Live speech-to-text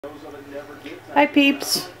Hi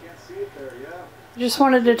peeps. Just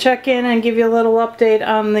wanted to check in and give you a little update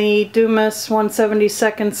on the Dumas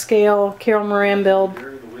 1/72 scale Carol Moran build.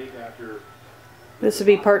 This would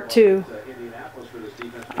be part 2.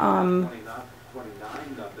 I've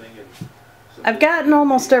gotten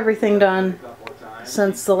almost everything done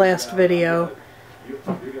since the last video.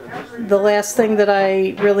 The last thing that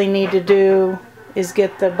I really need to do is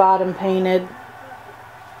get the bottom painted.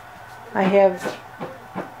 I have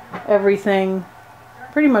everything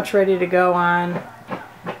pretty much ready to go on.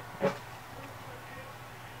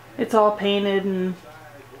 It's all painted and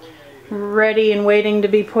ready and waiting to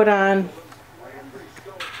be put on.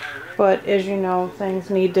 But as you know, things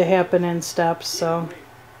need to happen in steps, so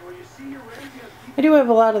I do have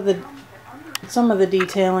a lot of some of the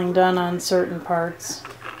detailing done on certain parts.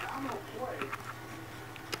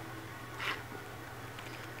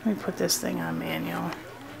 Let me put this thing on manual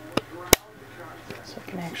so I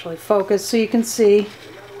can actually focus so you can see.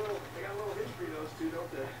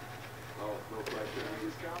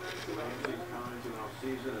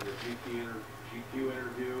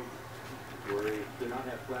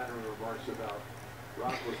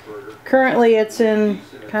 Currently it's in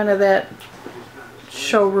kind of that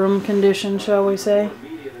showroom condition, shall we say.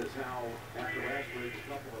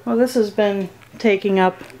 Well, this has been taking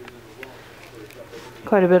up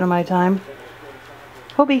quite a bit of my time.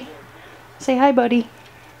 Hobie, say hi, buddy.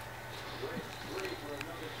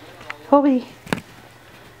 Hobie,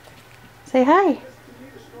 say hi.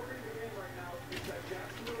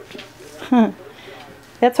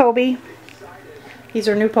 That's Hobie. He's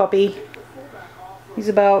our new puppy. He's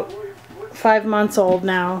about 5 months old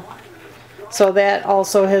now. So that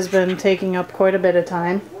also has been taking up quite a bit of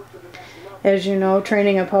time. As you know,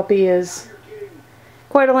 training a puppy is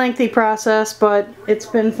quite a lengthy process, but it's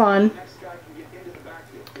been fun.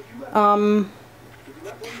 So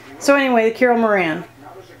anyway, the Carol Moran.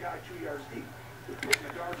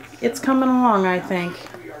 It's coming along, I think.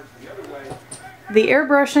 The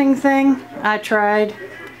airbrushing thing, I tried.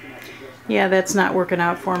 Yeah, that's not working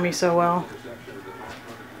out for me so well.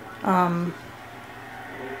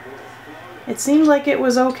 It seemed like it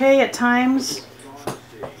was okay at times,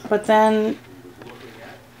 but then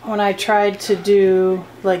when I tried to do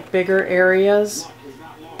like bigger areas,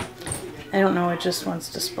 I don't know, it just wants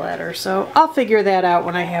to splatter. So I'll figure that out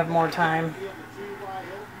when I have more time.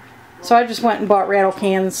 So I just went and bought rattle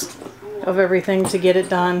cans of everything to get it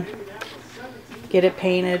done, get it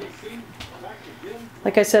painted.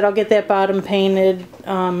 Like I said, I'll get that bottom painted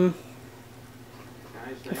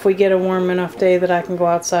if we get a warm enough day that I can go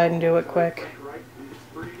outside and do it quick.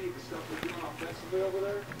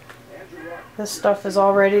 This stuff is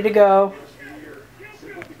all ready to go.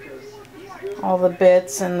 All the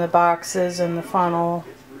bits and the boxes and the funnel,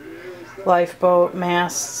 lifeboat,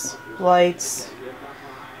 masts, lights,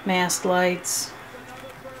 mast lights.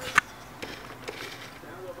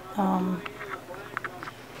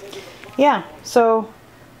 Yeah, so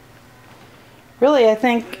really I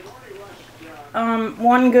think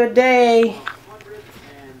one good day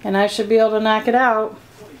and I should be able to knock it out.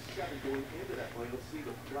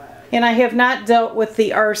 And I have not dealt with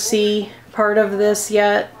the RC part of this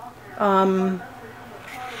yet. The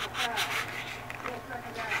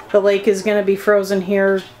lake is going to be frozen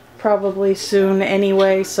here probably soon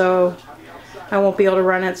anyway, so I won't be able to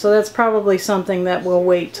run it. So that's probably something that will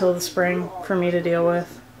wait till the spring for me to deal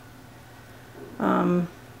with.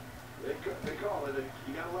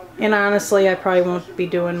 And honestly, I probably won't be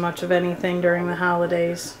doing much of anything during the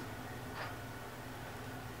holidays.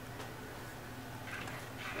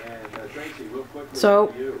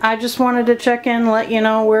 So I just wanted to check in, let you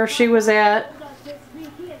know where she was at.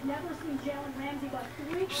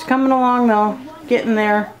 She's coming along though, getting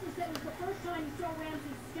there.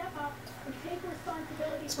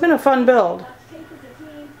 It's been a fun build.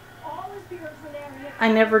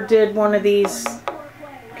 I never did one of these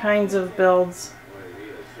kinds of builds,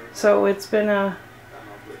 so it's been a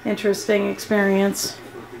interesting experience.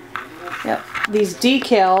 Yep, these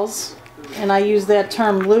decals, and I use that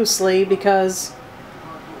term loosely because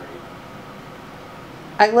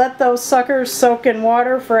I let those suckers soak in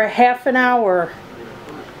water for a half an hour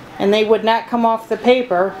and they would not come off the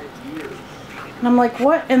paper. And I'm like,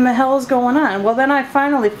 what in the hell is going on? Well, then I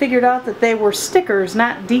finally figured out that they were stickers,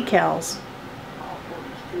 not decals.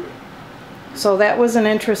 So that was an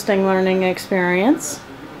interesting learning experience.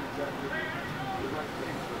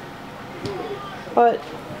 But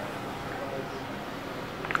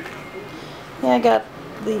yeah, I got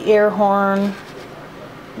the air horn,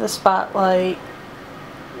 the spotlight,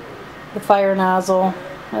 the fire nozzle,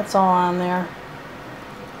 that's all on there.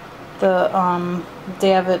 The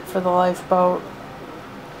davit for the lifeboat.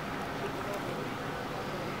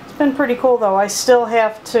 It's been pretty cool though. I still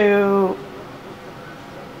have to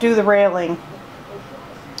do the railing,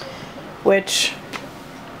 which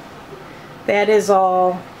that is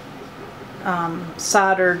all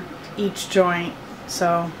soldered each joint,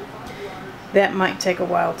 so that might take a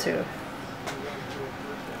while too.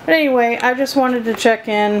 But anyway, I just wanted to check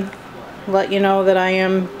in, let you know that I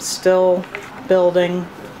am still building,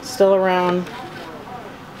 still around,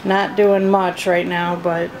 not doing much right now,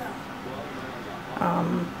 but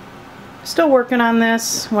still working on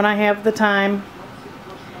this when I have the time.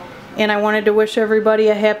 And I wanted to wish everybody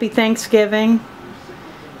a happy Thanksgiving.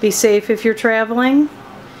 Be safe if you're traveling,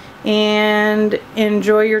 and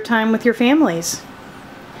enjoy your time with your families.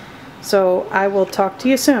 So I will talk to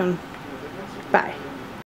you soon.